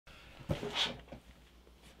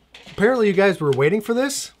Apparently you guys were waiting for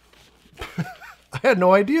this. I had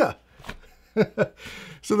no idea.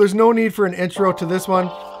 So there's no need for an intro to this one.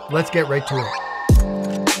 Let's get right to it.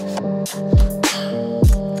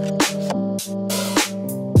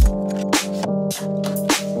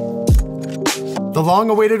 The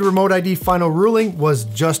long-awaited remote ID final ruling was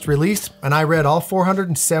just released, and I read all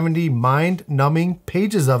 470 mind-numbing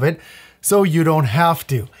pages of it, so you don't have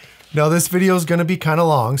to. Now this video is going to be kind of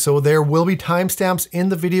long, so there will be timestamps in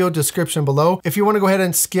the video description below if you want to go ahead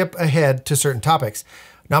and skip ahead to certain topics.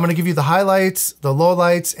 Now I'm going to give you the highlights, the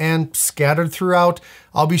lowlights, and scattered throughout,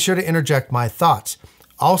 I'll be sure to interject my thoughts.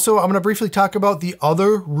 Also, I'm going to briefly talk about the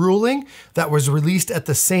other ruling that was released at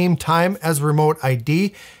the same time as remote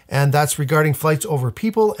ID, and that's regarding flights over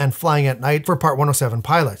people and flying at night for Part 107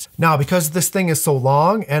 pilots. Now, because this thing is so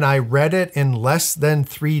long and I read it in less than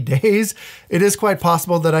 3 days, it is quite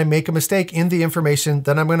possible that I make a mistake in the information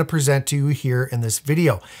that I'm going to present to you here in this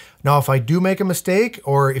video. Now, if I do make a mistake,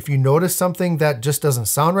 or if you notice something that just doesn't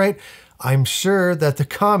sound right, I'm sure that the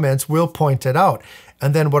comments will point it out.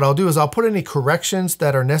 And then what I'll do is I'll put any corrections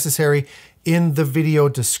that are necessary in the video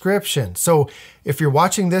description. So if you're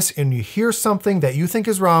watching this and you hear something that you think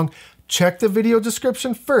is wrong, check the video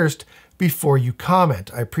description first before you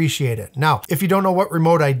comment. I appreciate it. Now, if you don't know what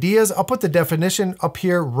remote ID is, I'll put the definition up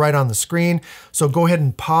here right on the screen. So go ahead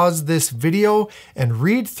and pause this video and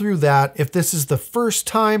read through that if this is the first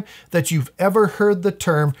time that you've ever heard the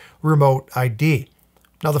term remote ID.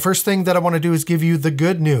 Now, the first thing that I want to do is give you the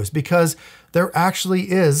good news, because there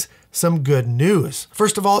actually is some good news.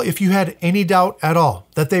 First of all, if you had any doubt at all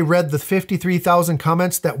that they read the 53,000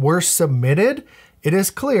 comments that were submitted, it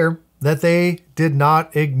is clear that they did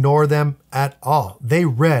not ignore them at all. They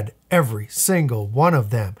read every single one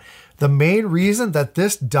of them. The main reason that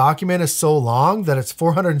this document is so long, that it's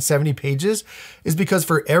 470 pages, is because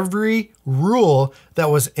for every rule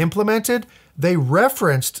that was implemented, they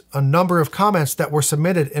referenced a number of comments that were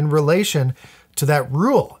submitted in relation to that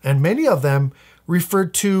rule. And many of them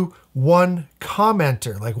referred to one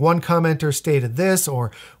commenter, like one commenter stated this,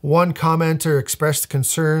 or one commenter expressed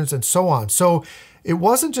concerns, and so on. So it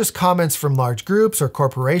wasn't just comments from large groups or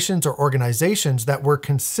corporations or organizations that were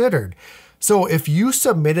considered. So if you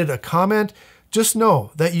submitted a comment, just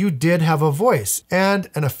know that you did have a voice, and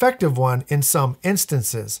an effective one in some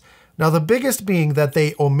instances. Now, the biggest being that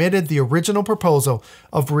they omitted the original proposal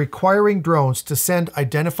of requiring drones to send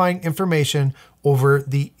identifying information over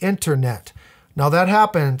the internet. Now, that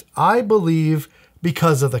happened, I believe,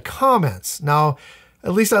 because of the comments. Now,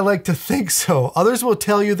 at least I like to think so. Others will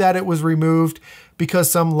tell you that it was removed because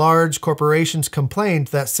some large corporations complained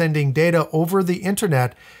that sending data over the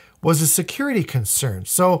internet was a security concern.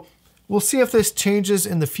 So we'll see if this changes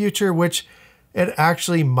in the future, which it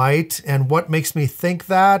actually might. And what makes me think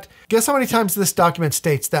that? Guess how many times this document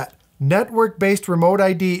states that network-based remote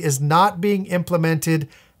ID is not being implemented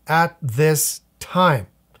at this time.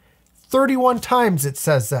 31 times it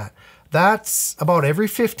says that. That's about every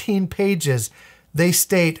 15 pages they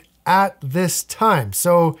state at this time.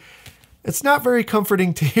 So it's not very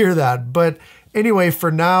comforting to hear that. But anyway,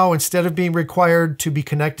 for now, instead of being required to be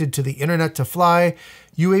connected to the internet to fly,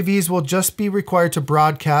 UAVs will just be required to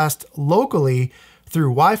broadcast locally through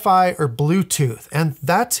Wi-Fi or Bluetooth. And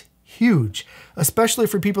that's huge, especially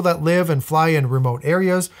for people that live and fly in remote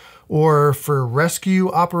areas, or for rescue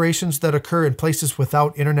operations that occur in places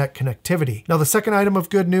without internet connectivity. Now, the second item of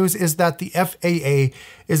good news is that the FAA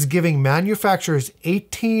is giving manufacturers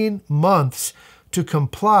 18 months to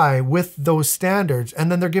comply with those standards, and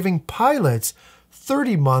then they're giving pilots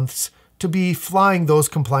 30 months to be flying those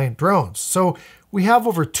compliant drones. So we have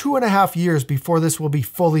over 2.5 years before this will be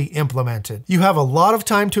fully implemented. You have a lot of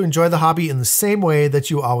time to enjoy the hobby in the same way that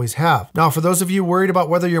you always have. Now, for those of you worried about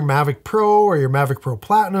whether your Mavic Pro or your Mavic Pro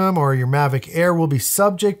Platinum or your Mavic Air will be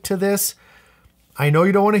subject to this, I know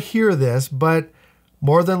you don't want to hear this, but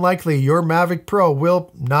more than likely your Mavic Pro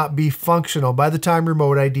will not be functional by the time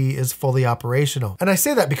remote ID is fully operational. And I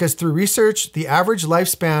say that because through research, the average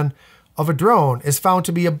lifespan of a drone is found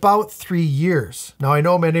to be about 3 years. Now, I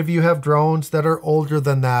know many of you have drones that are older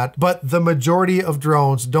than that, but the majority of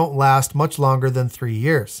drones don't last much longer than 3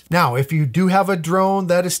 years. Now, if you do have a drone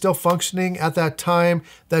that is still functioning at that time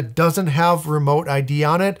that doesn't have remote ID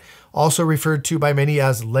on it, also referred to by many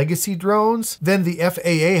as legacy drones, then the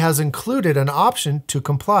FAA has included an option to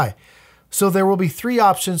comply. So there will be 3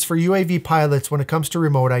 options for UAV pilots when it comes to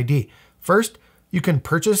remote ID. First, you can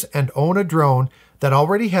purchase and own a drone that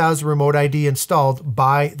already has remote ID installed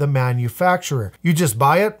by the manufacturer. You just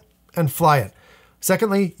buy it and fly it.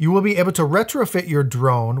 Secondly, you will be able to retrofit your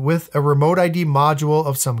drone with a remote ID module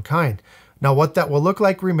of some kind. Now, what that will look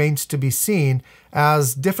like remains to be seen,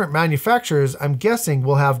 as different manufacturers, I'm guessing,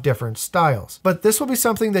 will have different styles. But this will be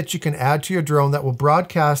something that you can add to your drone that will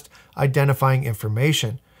broadcast identifying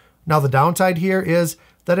information. Now, the downside here is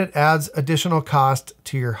that it adds additional cost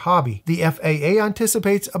to your hobby. The FAA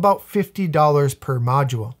anticipates about $50 per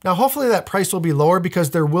module. Now, hopefully that price will be lower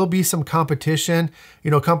because there will be some competition.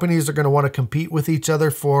 Companies are going to want to compete with each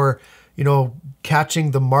other for,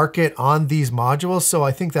 catching the market on these modules. So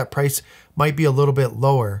I think that price might be a little bit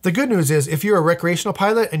lower. The good news is if you're a recreational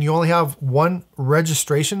pilot and you only have one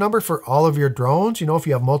registration number for all of your drones, if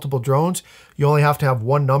you have multiple drones, you only have to have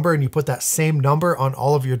one number and you put that same number on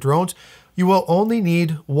all of your drones, you will only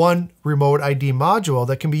need one remote ID module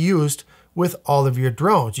that can be used with all of your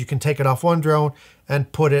drones. You can take it off one drone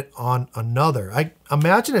and put it on another. I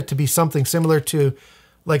imagine it to be something similar to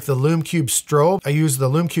like the LumeCube strobe. I use the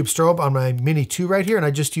LumeCube strobe on my Mini 2 right here, and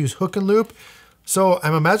I just use hook and loop. So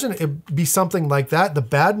I'm imagining it'd be something like that. The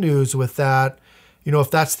bad news with that,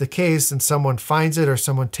 if that's the case and someone finds it or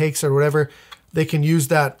someone takes it or whatever, they can use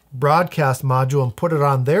that broadcast module and put it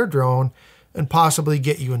on their drone and possibly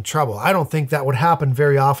get you in trouble. I don't think that would happen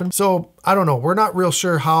very often. So I don't know. We're not real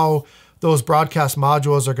sure how those broadcast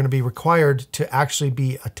modules are going to be required to actually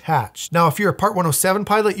be attached. Now, if you're a Part 107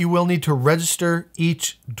 pilot, you will need to register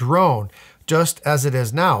each drone just as it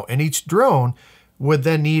is now. And each drone would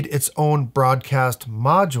then need its own broadcast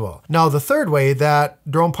module. Now, the third way that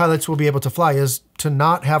drone pilots will be able to fly is to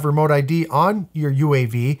not have remote ID on your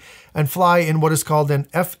UAV and fly in what is called an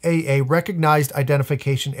FAA recognized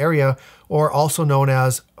identification area, or also known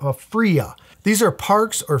as a FRIA. These are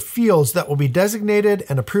parks or fields that will be designated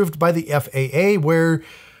and approved by the FAA, where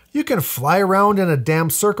you can fly around in a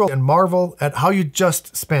damn circle and marvel at how you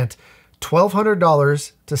just spent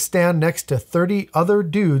 $1,200 to stand next to 30 other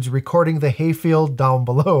dudes recording the hayfield down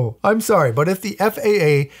below. I'm sorry, but if the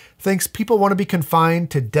FAA thinks people want to be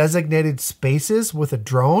confined to designated spaces with a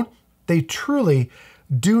drone, they truly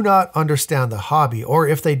do not understand the hobby, or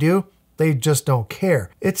if they do, they just don't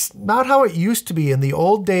care. It's not how it used to be in the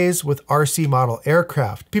old days with RC model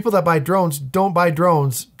aircraft. People that buy drones don't buy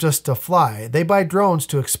drones just to fly. They buy drones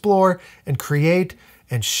to explore and create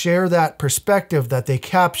and share that perspective that they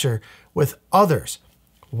capture with others.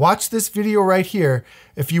 Watch this video right here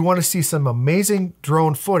if you want to see some amazing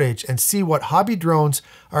drone footage and see what hobby drones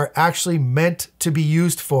are actually meant to be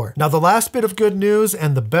used for. Now, the last bit of good news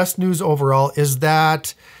and the best news overall is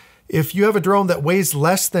that if you have a drone that weighs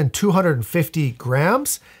less than 250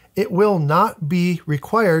 grams, it will not be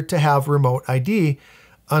required to have remote ID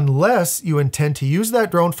unless you intend to use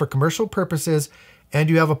that drone for commercial purposes and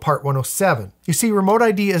you have a Part 107. You see, remote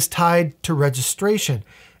ID is tied to registration.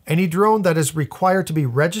 Any drone that is required to be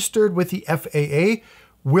registered with the FAA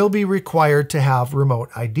will be required to have remote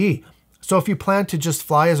ID. So if you plan to just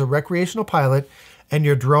fly as a recreational pilot and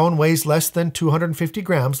your drone weighs less than 250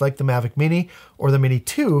 grams, like the Mavic Mini or the Mini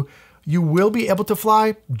 2, you will be able to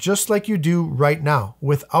fly just like you do right now,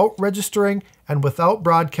 without registering and without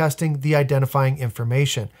broadcasting the identifying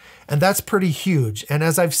information. And that's pretty huge. And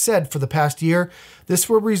as I've said for the past year, this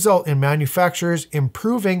will result in manufacturers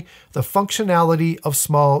improving the functionality of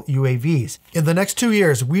small UAVs. In the next 2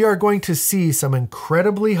 years, we are going to see some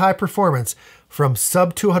incredibly high performance from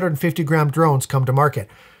sub 250 gram drones come to market.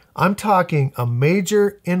 I'm talking a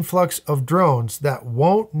major influx of drones that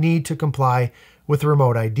won't need to comply with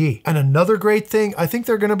remote ID. And another great thing, I think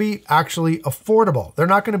they're going to be actually affordable. They're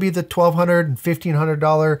not going to be the $1,200 and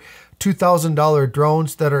 $1,500, $2,000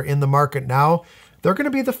 drones that are in the market now. They're going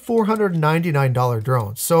to be the $499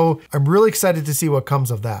 drones. So I'm really excited to see what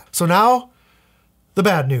comes of that. So now, the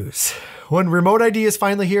bad news. When remote ID is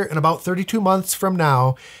finally here in about 32 months from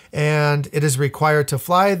now, and it is required to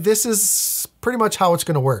fly, this is pretty much how it's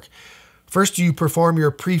going to work. First, you perform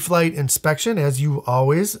your pre-flight inspection, as you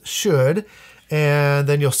always should, and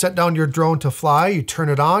then you'll set down your drone to fly. You turn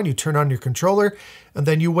it on, you turn on your controller, and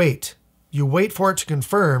then you wait. You wait for it to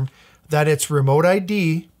confirm that its remote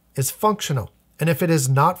ID is functional. And if it is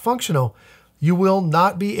not functional, you will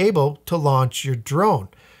not be able to launch your drone.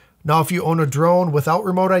 Now, if you own a drone without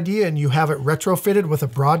remote ID and you have it retrofitted with a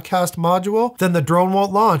broadcast module, then the drone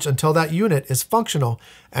won't launch until that unit is functional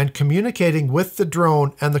and communicating with the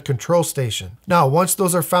drone and the control station. Now, once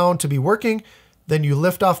those are found to be working, then you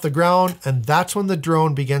lift off the ground, and that's when the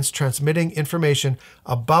drone begins transmitting information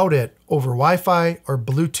about it over Wi-Fi or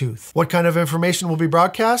Bluetooth. What kind of information will be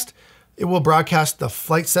broadcast? It will broadcast the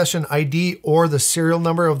flight session ID or the serial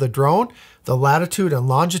number of the drone, the latitude and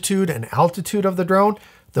longitude and altitude of the drone,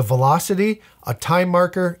 the velocity, a time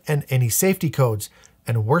marker, and any safety codes.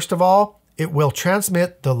 And worst of all, it will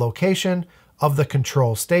transmit the location of the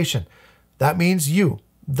control station. That means you,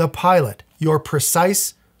 the pilot, your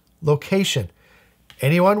precise location.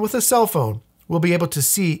 Anyone with a cell phone will be able to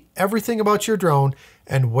see everything about your drone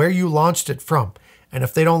and where you launched it from. And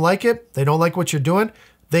if they don't like it, they don't like what you're doing,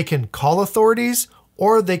 they can call authorities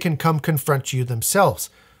or they can come confront you themselves.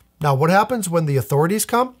 Now, what happens when the authorities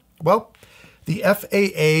come? Well, the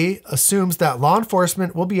FAA assumes that law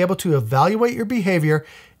enforcement will be able to evaluate your behavior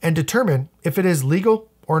and determine if it is legal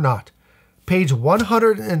or not. Page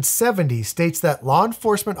 170 states that law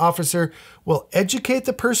enforcement officer will educate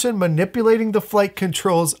the person manipulating the flight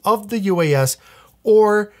controls of the UAS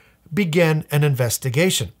or begin an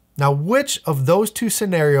investigation. Now, which of those two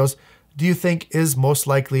scenarios do you think is most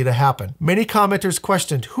likely to happen? Many commenters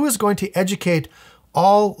questioned who is going to educate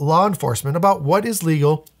all law enforcement about what is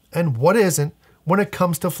legal and what isn't when it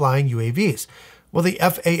comes to flying UAVs. Well, the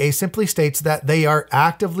FAA simply states that they are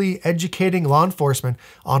actively educating law enforcement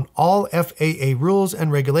on all FAA rules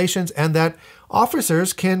and regulations, and that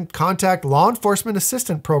officers can contact Law Enforcement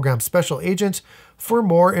Assistant Program special agents for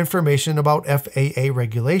more information about FAA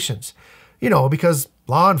regulations. You know, because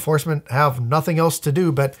law enforcement have nothing else to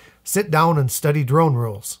do but sit down and study drone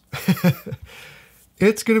rules.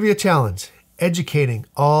 It's going to be a challenge educating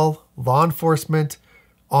all law enforcement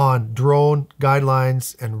on drone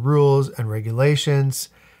guidelines and rules and regulations.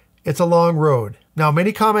 It's a long road. Now,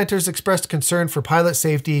 many commenters expressed concern for pilot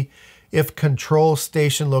safety if control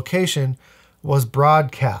station location was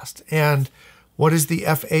broadcast. And what is the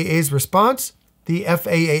FAA's response? The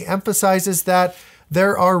FAA emphasizes that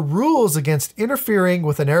there are rules against interfering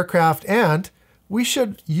with an aircraft and we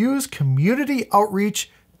should use community outreach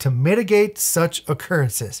to mitigate such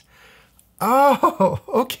occurrences. Oh,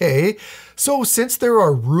 okay. So since there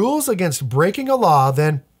are rules against breaking a law,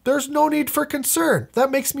 then there's no need for concern. That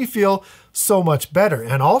makes me feel so much better.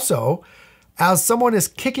 And also, as someone is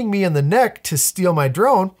kicking me in the neck to steal my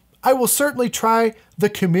drone, I will certainly try the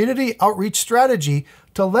community outreach strategy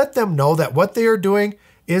to let them know that what they are doing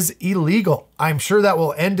is illegal. I'm sure that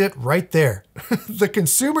will end it right there. The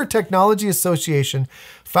Consumer Technology Association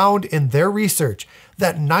found in their research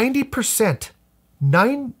that 90%,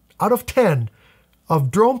 9 out of 10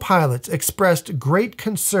 of drone pilots expressed great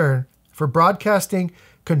concern for broadcasting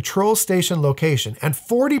control station location, and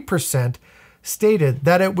 40% stated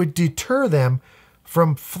that it would deter them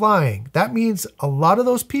from flying. That means a lot of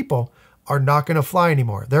those people are not going to fly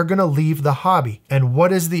anymore. They're going to leave the hobby. And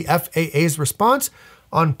what is the FAA's response?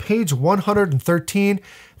 On page 113,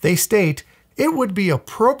 they state it would be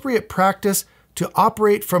appropriate practice to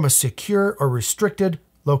operate from a secure or restricted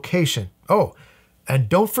location. Oh, and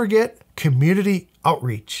don't forget community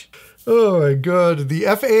outreach. Oh my God. The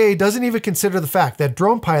FAA doesn't even consider the fact that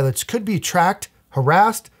drone pilots could be tracked,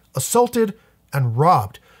 harassed, assaulted, and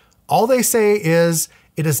robbed. All they say is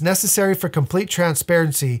it is necessary for complete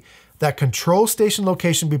transparency that control station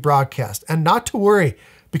location be broadcast, and not to worry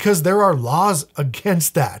because there are laws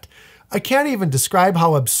against that. I can't even describe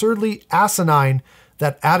how absurdly asinine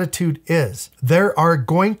that attitude is. There are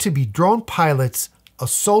going to be drone pilots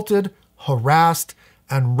assaulted, harassed,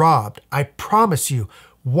 and robbed. I promise you,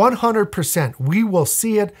 100%, we will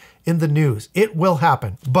see it in the news. It will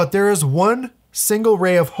happen. But there is one single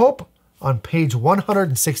ray of hope on page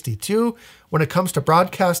 162 when it comes to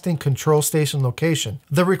broadcasting control station location.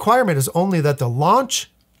 The requirement is only that the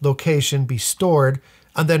launch location be stored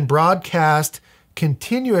and then broadcast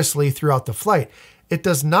continuously throughout the flight. It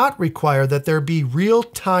does not require that there be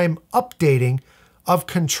real-time updating of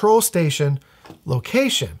control station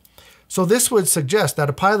location. So this would suggest that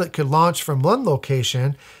a pilot could launch from one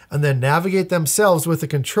location and then navigate themselves with the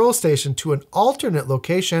control station to an alternate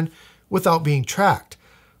location without being tracked.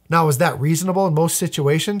 Now, is that reasonable in most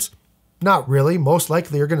situations? Not really. Most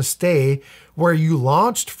likely you're going to stay where you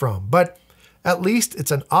launched from, but at least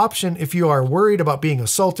it's an option if you are worried about being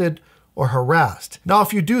assaulted or harassed. Now,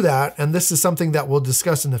 if you do that, and this is something that we'll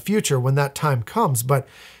discuss in the future when that time comes, but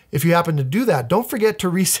if you happen to do that, don't forget to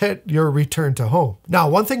reset your return to home. Now,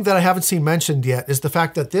 one thing that I haven't seen mentioned yet is the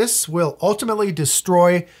fact that this will ultimately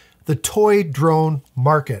destroy the toy drone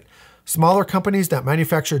market. Smaller companies that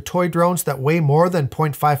manufacture toy drones that weigh more than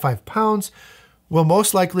 0.55 pounds will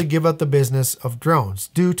most likely give up the business of drones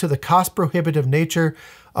due to the cost prohibitive nature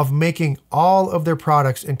of making all of their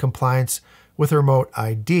products in compliance with remote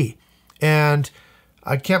ID. And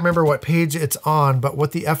I can't remember what page it's on, but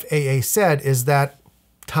what the FAA said is that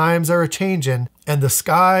times are changing and the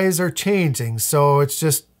skies are changing. So it's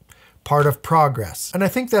just part of progress. And I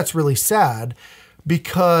think that's really sad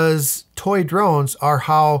because toy drones are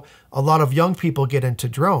how a lot of young people get into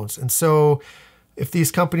drones. And so if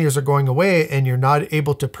these companies are going away and you're not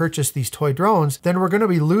able to purchase these toy drones, then we're going to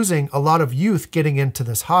be losing a lot of youth getting into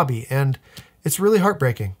this hobby. And it's really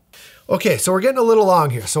heartbreaking. Okay, so we're getting a little long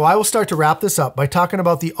here, so I will start to wrap this up by talking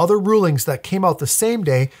about the other rulings that came out the same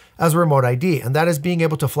day as remote ID, and that is being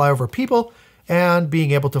able to fly over people and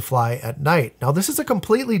being able to fly at night. Now, this is a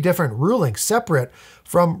completely different ruling, separate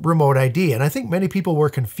from remote ID, and I think many people were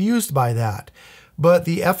confused by that. But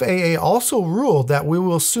the FAA also ruled that we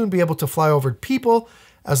will soon be able to fly over people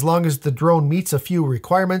as long as the drone meets a few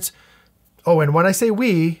requirements. Oh, and when I say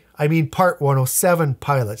we, I mean Part 107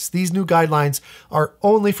 pilots. These new guidelines are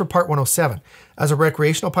only for Part 107. As a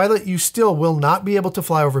recreational pilot, you still will not be able to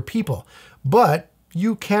fly over people, but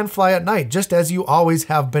you can fly at night, just as you always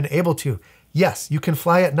have been able to. Yes, you can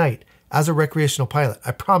fly at night as a recreational pilot,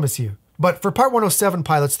 I promise you. But for Part 107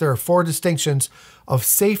 pilots, there are 4 distinctions of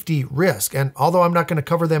safety risk. And although I'm not going to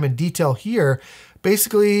cover them in detail here,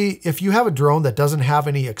 basically, if you have a drone that doesn't have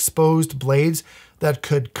any exposed blades that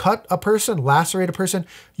could cut a person, lacerate a person,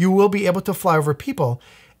 you will be able to fly over people.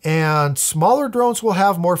 And smaller drones will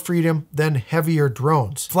have more freedom than heavier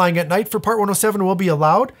drones. Flying at night for Part 107 will be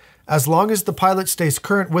allowed as long as the pilot stays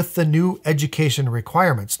current with the new education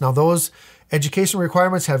requirements. Now, those education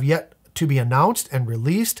requirements have yet to be announced and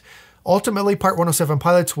released. Ultimately, Part 107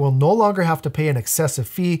 pilots will no longer have to pay an excessive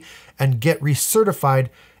fee and get recertified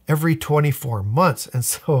every 24 months. And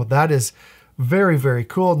so that is very, very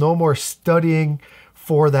cool. No more studying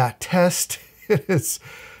for that test. It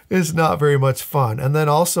is not very much fun. And then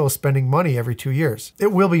also spending money every 2 years.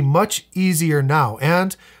 It will be much easier now,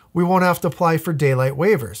 and we won't have to apply for daylight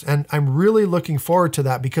waivers. And I'm really looking forward to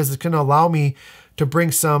that because it's going to allow me to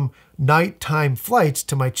bring some nighttime flights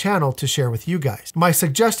to my channel to share with you guys. My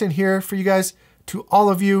suggestion here for you guys, to all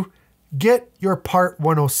of you, get your Part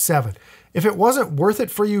 107. If it wasn't worth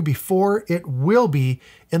it for you before, it will be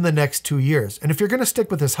in the next 2 years. And if you're going to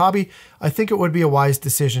stick with this hobby, I think it would be a wise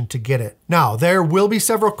decision to get it. Now, there will be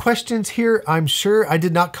several questions here. I'm sure I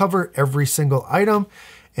did not cover every single item,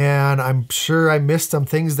 and I'm sure I missed some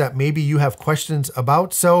things that maybe you have questions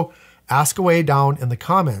about. So ask away down in the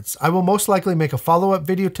comments. I will most likely make a follow-up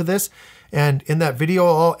video to this, and in that video,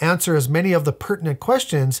 I'll answer as many of the pertinent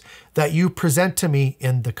questions that you present to me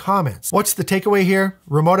in the comments. What's the takeaway here?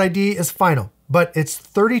 Remote ID is final, but it's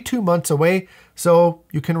 32 months away, so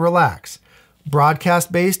you can relax.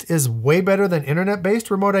 Broadcast-based is way better than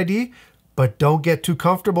internet-based remote ID, but don't get too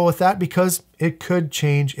comfortable with that because it could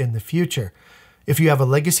change in the future. If you have a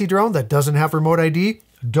legacy drone that doesn't have remote ID,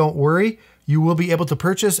 don't worry. You will be able to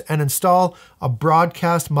purchase and install a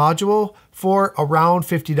broadcast module for around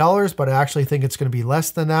 $50, but I actually think it's going to be less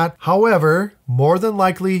than that. However, more than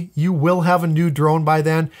likely, you will have a new drone by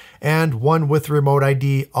then and one with remote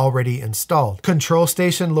ID already installed. Control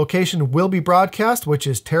station location will be broadcast, which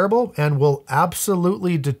is terrible and will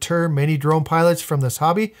absolutely deter many drone pilots from this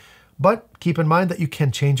hobby. But keep in mind that you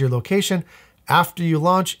can change your location after you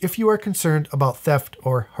launch if you are concerned about theft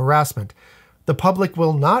or harassment. The public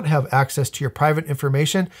will not have access to your private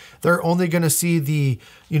information. They're only going to see the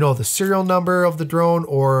serial number of the drone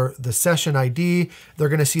or the session ID. They're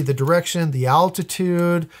going to see the direction, the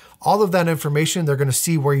altitude, all of that information. They're going to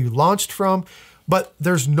see where you launched from, but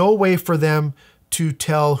there's no way for them to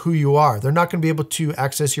tell who you are. They're not going to be able to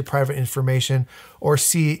access your private information or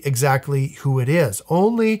see exactly who it is.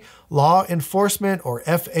 Only law enforcement or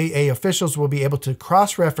FAA officials will be able to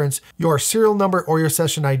cross-reference your serial number or your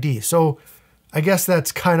session ID. So I guess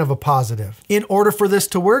that's kind of a positive. In order for this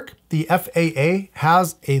to work, the FAA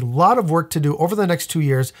has a lot of work to do over the next 2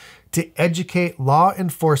 years to educate law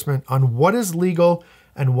enforcement on what is legal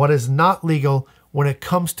and what is not legal when it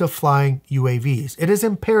comes to flying UAVs. It is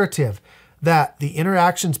imperative that the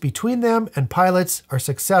interactions between them and pilots are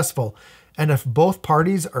successful. And if both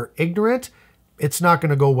parties are ignorant, it's not going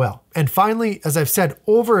to go well. And finally, as I've said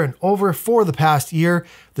over and over for the past year,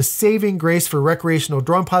 the saving grace for recreational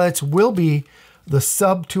drone pilots will be the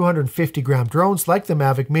sub 250 gram drones like the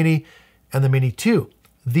Mavic Mini and the Mini 2.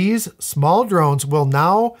 These small drones will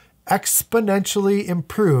now exponentially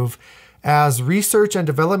improve as research and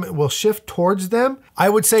development will shift towards them. I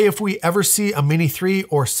would say if we ever see a Mini 3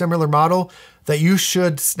 or similar model, that you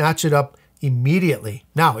should snatch it up immediately.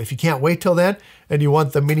 Now, if you can't wait till then and you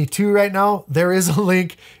want the Mini 2 right now, there is a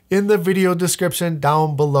link in the video description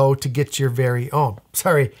down below to get your very own.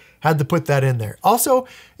 Sorry, had to put that in there. Also,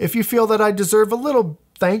 if you feel that I deserve a little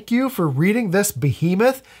thank you for reading this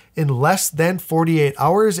behemoth in less than 48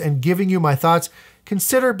 hours and giving you my thoughts,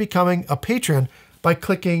 consider becoming a patron by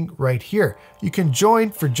clicking right here. You can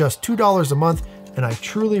join for just $2 a month, and I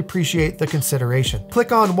truly appreciate the consideration.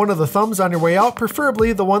 Click on one of the thumbs on your way out,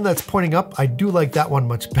 preferably the one that's pointing up. I do like that one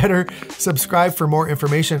much better. Subscribe for more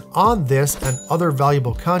information on this and other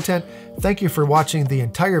valuable content. Thank you for watching the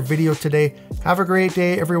entire video today. Have a great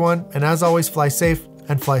day, everyone, and as always, fly safe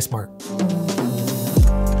and fly smart.